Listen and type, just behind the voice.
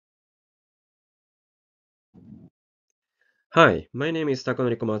Hi, my name is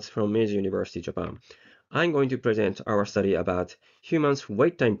Takanori Komatsu from Meiji University, Japan. I'm going to present our study about humans'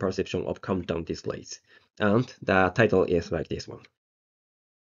 wait time perception of countdown displays. And the title is like this one.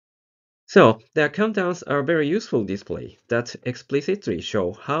 So, the countdowns are a very useful display that explicitly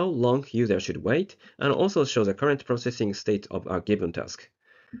show how long users should wait and also show the current processing state of a given task.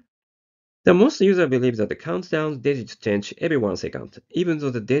 The most user believes that the countdown digits change every 1 second, even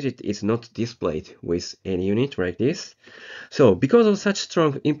though the digit is not displayed with any unit like this. So, because of such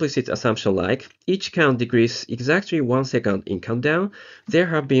strong implicit assumption like each count decreases exactly 1 second in countdown, there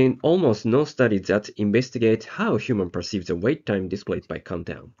have been almost no studies that investigate how humans perceive the wait time displayed by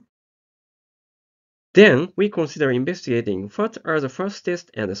countdown. Then, we consider investigating what are the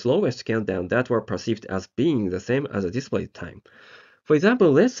fastest and the slowest countdown that were perceived as being the same as the display time. For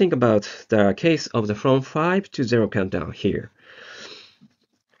example, let's think about the case of the from 5 to 0 countdown here.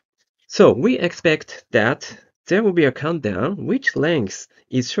 So we expect that there will be a countdown which length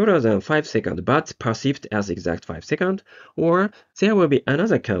is shorter than 5 seconds but perceived as exact 5 seconds, or there will be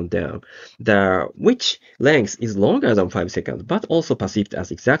another countdown which length is longer than 5 seconds but also perceived as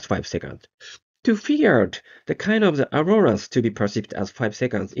exact 5 seconds. To figure out the kind of the auroras to be perceived as 5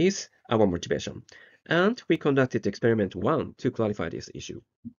 seconds is our motivation. And we conducted experiment 1 to clarify this issue.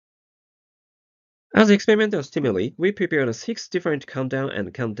 As experimental stimuli, we prepared 6 different countdown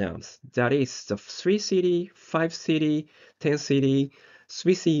and countdowns. That is the 3CD, 5CD, 10CD,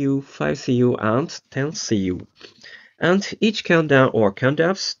 3CU, 5CU, and 10CU. And each countdown or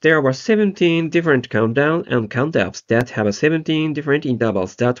countups, there were 17 different countdown and countups that have 17 different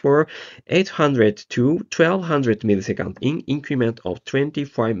intervals that were 800 to 1200 milliseconds in increment of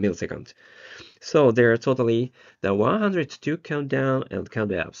 25 milliseconds. So there are totally the 102 countdown and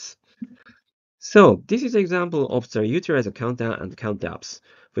countups. So this is an example of the utilized countdown and countups.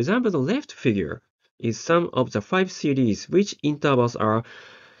 For example, the left figure is some of the 5 CDs, which intervals are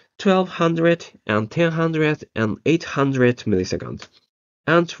 1200 and 1000 and 800 milliseconds.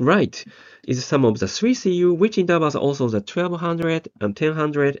 And right is some of the 3CU, which intervals are also the 1200 and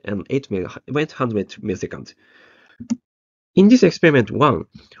 1000 and 800 milliseconds. In this experiment 1,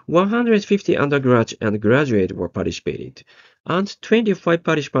 150 undergraduate and graduate were participated, and 25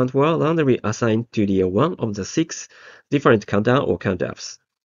 participants were randomly assigned to the one of the 6 different countdown or countups.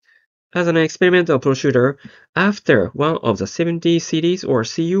 As an experimental procedure, after one of the 70 CDs or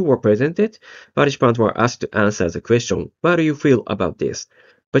CU were presented, participants were asked to answer the question, "What do you feel about this?"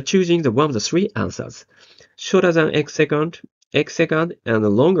 by choosing the one of the 3 answers, shorter than X second, and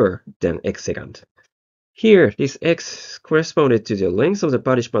longer than X second. Here, this X corresponded to the length of the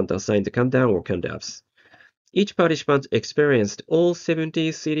participant assigned the countdown or countups. Each participant experienced all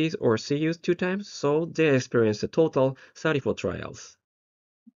 70 CDs or CUs 2 times, so they experienced a total 34 trials.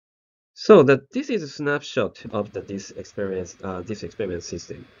 So this is a snapshot of this experiment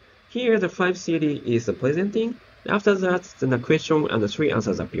system. Here, the 5 CD is presenting. After that, the question and the 3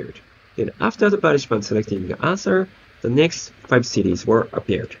 answers appeared. Then, after the participant selecting the answer, the next 5 CDs were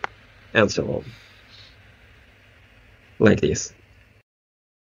appeared, and so on. Like this.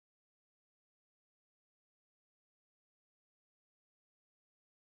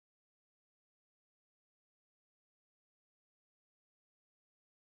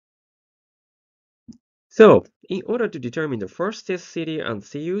 So, in order to determine the first test CD and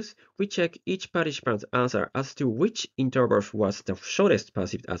CUs, we check each participant's answer as to which interval was the shortest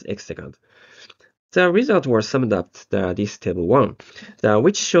perceived as X second. The result was summed up this table 1,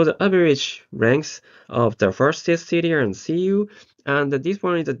 which shows the average length of the first test CD and CU, and this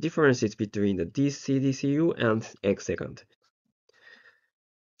one is the differences between the DCDCU and X second.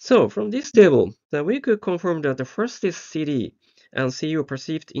 So from this table, we could confirm that the first test CD and CU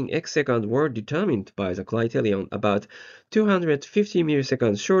perceived in X seconds were determined by the criterion about 250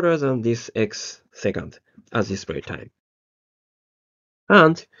 milliseconds shorter than this X second as display time.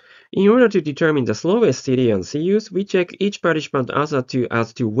 And in order to determine the slowest CD and CUs, we check each participant answer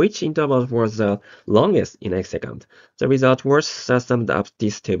as to which interval was the longest in X second. The result was summed up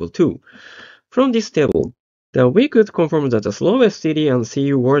this table too. From this table, we could confirm that the slowest CD and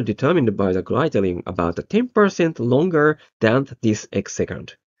CU were determined by the criterion about 10% longer than this X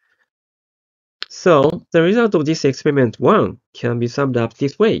second. So the result of this experiment 1 can be summed up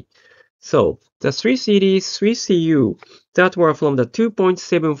this way. So the 3 CDs, 3 CU that were from the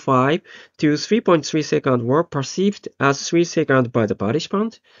 2.75 to 3.3 seconds were perceived as 3 seconds by the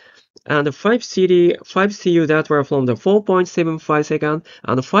participant, and the 5 CD, 5 CU that were from the 4.75 seconds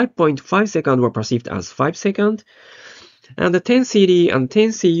and 5.5 seconds were perceived as 5 seconds, and the 10 CD and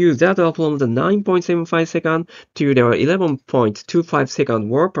 10 CU that are from the 9.75 seconds to the 11.25 seconds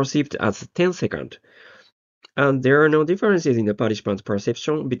were perceived as 10 seconds. and there are no differences in the participant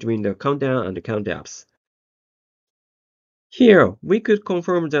perception between the countdown and the count-ups. Here, we could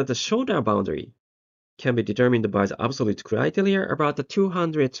confirm that the shoulder boundary can be determined by the absolute criteria about the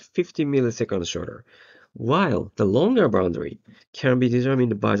 250 millisecond shoulder, while the longer boundary can be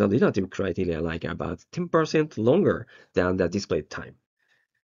determined by the relative criteria like about 10% longer than the displayed time.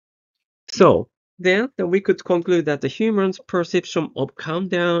 So then we could conclude that the human's perception of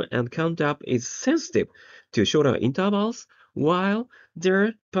countdown and count-up is sensitive to shorter intervals, while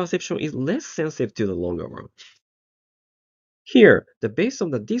their perception is less sensitive to the longer one. Here, based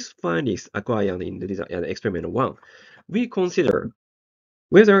on these findings acquired in the experiment 1, we consider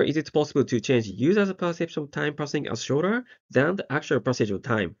whether it is possible to change users' perception time passing as shorter than the actual passage of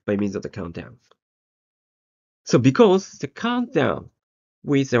time by means of the countdown. So because the countdown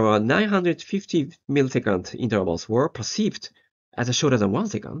with around 950 millisecond intervals were perceived as shorter than 1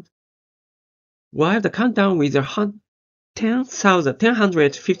 second, while the countdown with a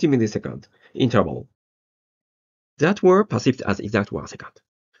 1050 millisecond interval that were perceived as exact 1 second.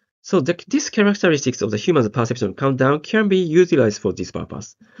 So these characteristics of the human perception countdown can be utilized for this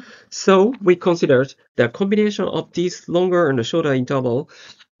purpose. So we considered the combination of these longer and shorter interval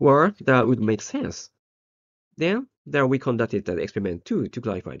that would make sense. Then we conducted the experiment 2 to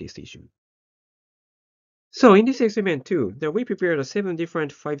clarify this issue. So in this experiment 2, we prepared 7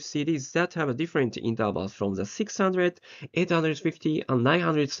 different 5 CDs that have different intervals from the 600, 850, and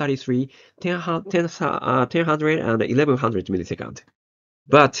 933, 1000, and 1100 milliseconds.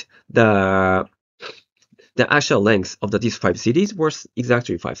 But the actual length of these 5 CDs was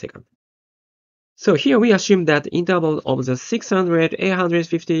exactly 5 seconds. So here we assume that the interval of the 600,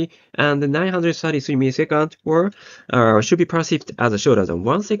 850, and 933 milliseconds should be perceived as shorter than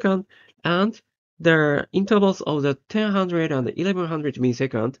 1 second, and the intervals of the 1000 and 1100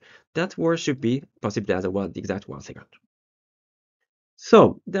 milliseconds should be perceived as exact 1 second.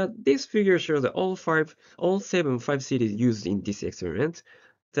 So this figure shows all 7 5 CDs used in this experiment.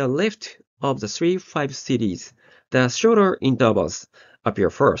 The left of the 3 5 CDs, the shorter intervals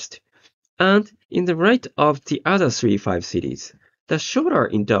appear first. And in the right of the other 3 5 CDs, the shorter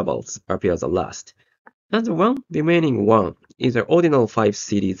intervals appear the last. And the remaining one is the ordinal 5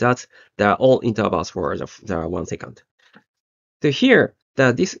 CDs that all intervals were the 1 second. So here,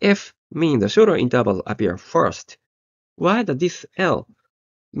 this F means the shorter intervals appear first, while this L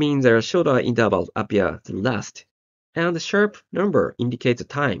means the shorter intervals appear the last, and the sharp number indicates the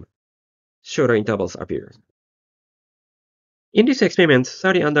time shorter intervals appear. In this experiment,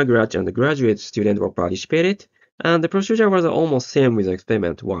 30 undergrad and graduate students were participated, and the procedure was almost same with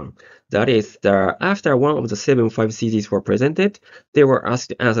experiment 1. That is, after one of the 7 5 CDs were presented, they were asked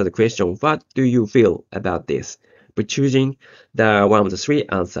to answer the question, what do you feel about this? By choosing one of the 3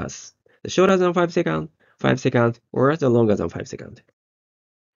 answers, the shorter than 5 seconds, or the longer than 5 seconds.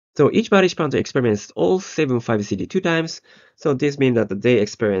 So each participant experienced all 7 5 CD 2 times, so this means that they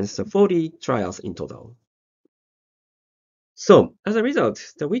experienced 40 trials in total. So, as a result,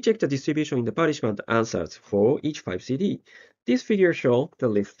 we checked the distribution in the participant answers for each 5 CD. This figure shows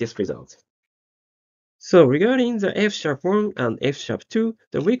this result. So, regarding the F#1 and F#2,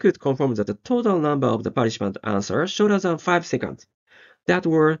 we could confirm that the total number of the participant answers shorter than 5 seconds that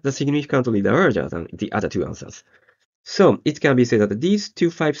were significantly larger than the other 2 answers. So, it can be said that these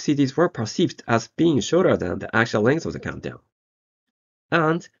 2 5 CDs were perceived as being shorter than the actual length of the countdown.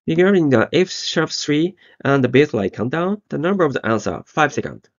 And regarding the F#3 and the baseline countdown, the number of the answer 5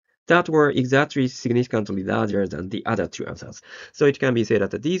 seconds that were exactly significantly larger than the other 2 answers. So it can be said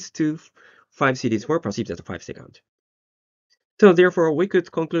that these 2 5 CDs were perceived as 5 seconds. So therefore, we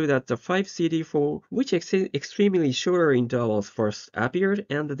could conclude that the 5 CD for which extremely shorter intervals first appeared,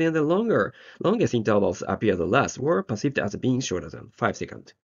 and then the longest intervals appeared last, were perceived as being shorter than 5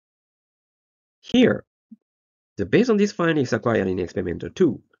 seconds. Here, based on these findings acquired in experiment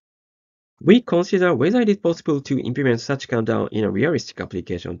 2, we consider whether it is possible to implement such countdown in a realistic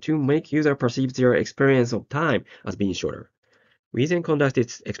application to make users perceive their experience of time as being shorter. We then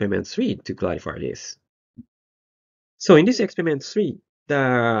conducted experiment 3 to clarify this. So in this experiment 3,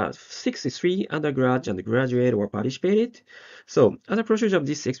 the 63 undergrads and graduates were participated. So the procedure of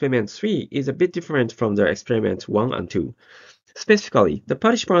this experiment 3 is a bit different from the experiment 1 and 2. Specifically, the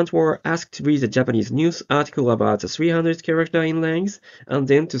participants were asked to read a Japanese news article about 300 characters in length, and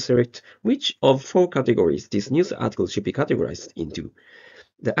then to select which of 4 categories this news article should be categorized into.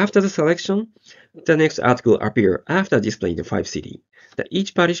 After the selection, the next article appeared after displaying the 5 CD.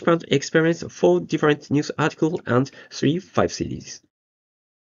 Each participant experienced 4 different news articles and 3 5 CDs.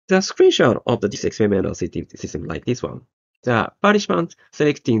 The screenshot of this experimental system like this one. the participant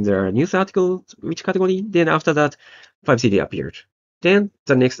selecting the news article, which category, then after that, 5CD appeared. Then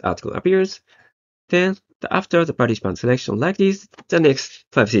the next article appears. Then after the participant selection like this, the next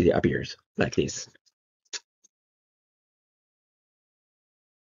 5CD appears like this.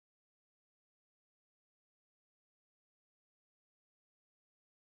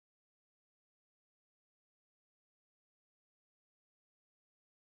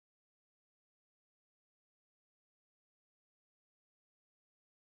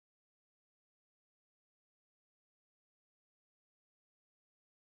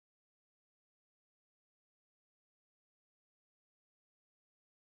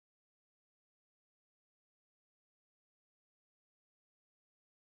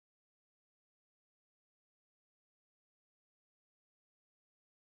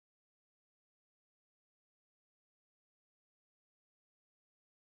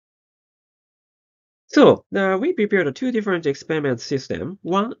 So we prepared two different experiment systems.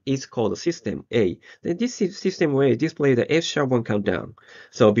 One is called System A. Then this System A displays the F#1 countdown.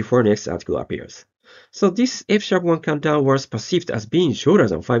 So before next article appears. So this F#1 countdown was perceived as being shorter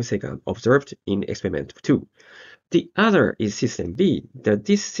than 5 seconds observed in experiment 2. The other is System B.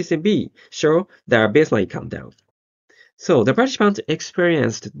 This System B shows the baseline countdown. So the participants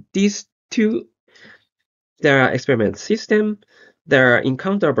experienced these two experiment system, they're in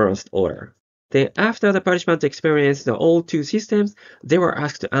counterbalanced order. Then after the participants experienced all two systems, they were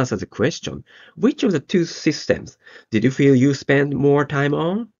asked to answer the question, which of the two systems did you feel you spent more time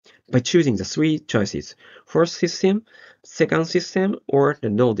on? By choosing the three choices, first system, second system, or the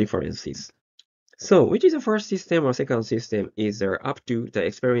no differences. So which is the first system or second system is up to the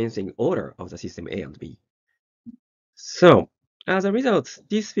experiencing order of the system A and B. So, as a result,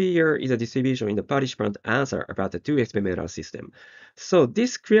 this figure is a distribution in the participant answer about the two experimental systems. So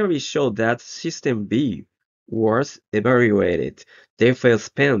this clearly shows that system B was evaluated. They felt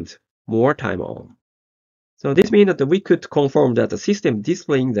spent more time on. So this means that we could confirm that the system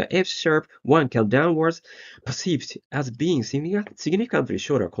displaying the F#1 countdown was perceived as being significantly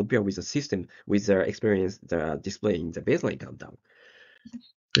shorter compared with the system with their experience displaying the baseline countdown.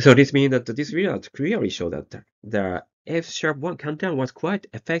 So this means that this result clearly shows that the F#1 countdown was quite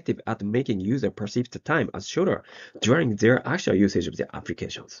effective at making user perceive the time as shorter during their actual usage of the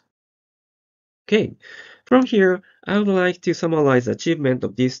applications. Okay, from here, I would like to summarize the achievement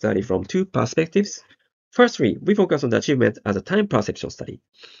of this study from two perspectives. Firstly, we focus on the achievement as a time perception study.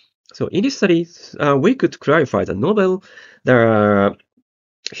 So in this study, we could clarify the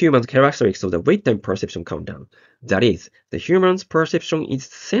human characteristics of the wait time perception countdown. That is, the human's perception is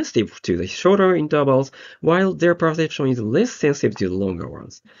sensitive to the shorter intervals, while their perception is less sensitive to the longer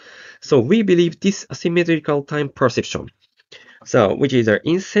ones. So we believe this asymmetrical time perception, which is the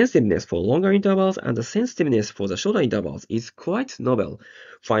insensitiveness for longer intervals and the sensitiveness for the shorter intervals, is quite novel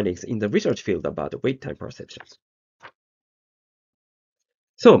findings in the research field about the wait time perceptions.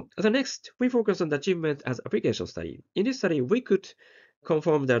 So, the next, we focus on the achievement as application study. In this study, we could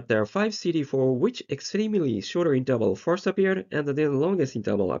confirm that there are 5 CD for which extremely shorter interval first appeared and then the longest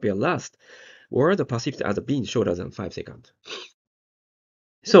interval appeared last, were perceived as being shorter than 5 seconds.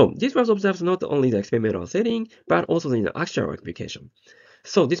 So, this was observed not only in the experimental setting, but also in the actual application.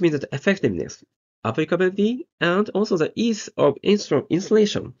 So, this means that the effectiveness, applicability, and also the ease of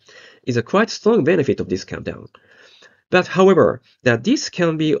installation is a quite strong benefit of this countdown. But however, that this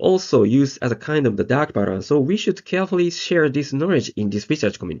can be also used as a kind of the dark pattern, so we should carefully share this knowledge in this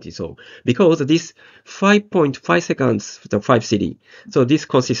research community. So because this 5.5 seconds, the 5 CD, so this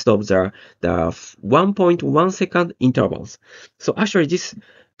consists of the 1.1 second intervals. So actually this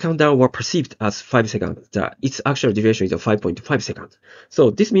countdown were perceived as 5 seconds. Its actual duration is 5.5 seconds. So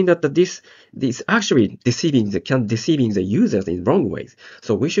this means that this actually deceiving the users in wrong ways.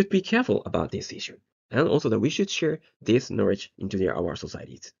 So we should be careful about this issue. And also that we should share this knowledge into our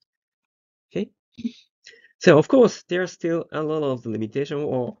societies. Okay. So of course, there are still a lot of limitation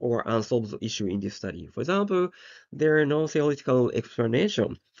or unsolved issue in this study. For example, there are no theoretical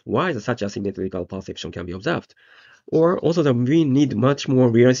explanation why such asymmetrical perception can be observed. Or also that we need much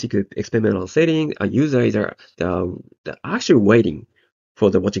more realistic experimental setting. A user is actually waiting for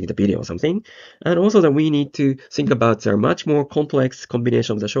watching the video or something. And also that we need to think about the much more complex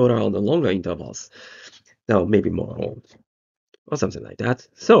combination of the shorter and the longer intervals. Now maybe more or something like that.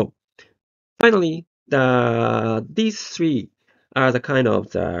 So finally, these three are the kind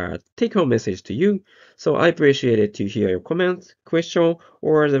of the take-home message to you. So I appreciate it to hear your comments, question,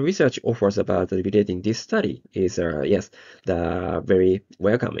 or the research offers about relating this study is yes, the very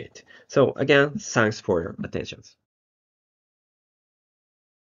welcome it. So again, thanks for your attention.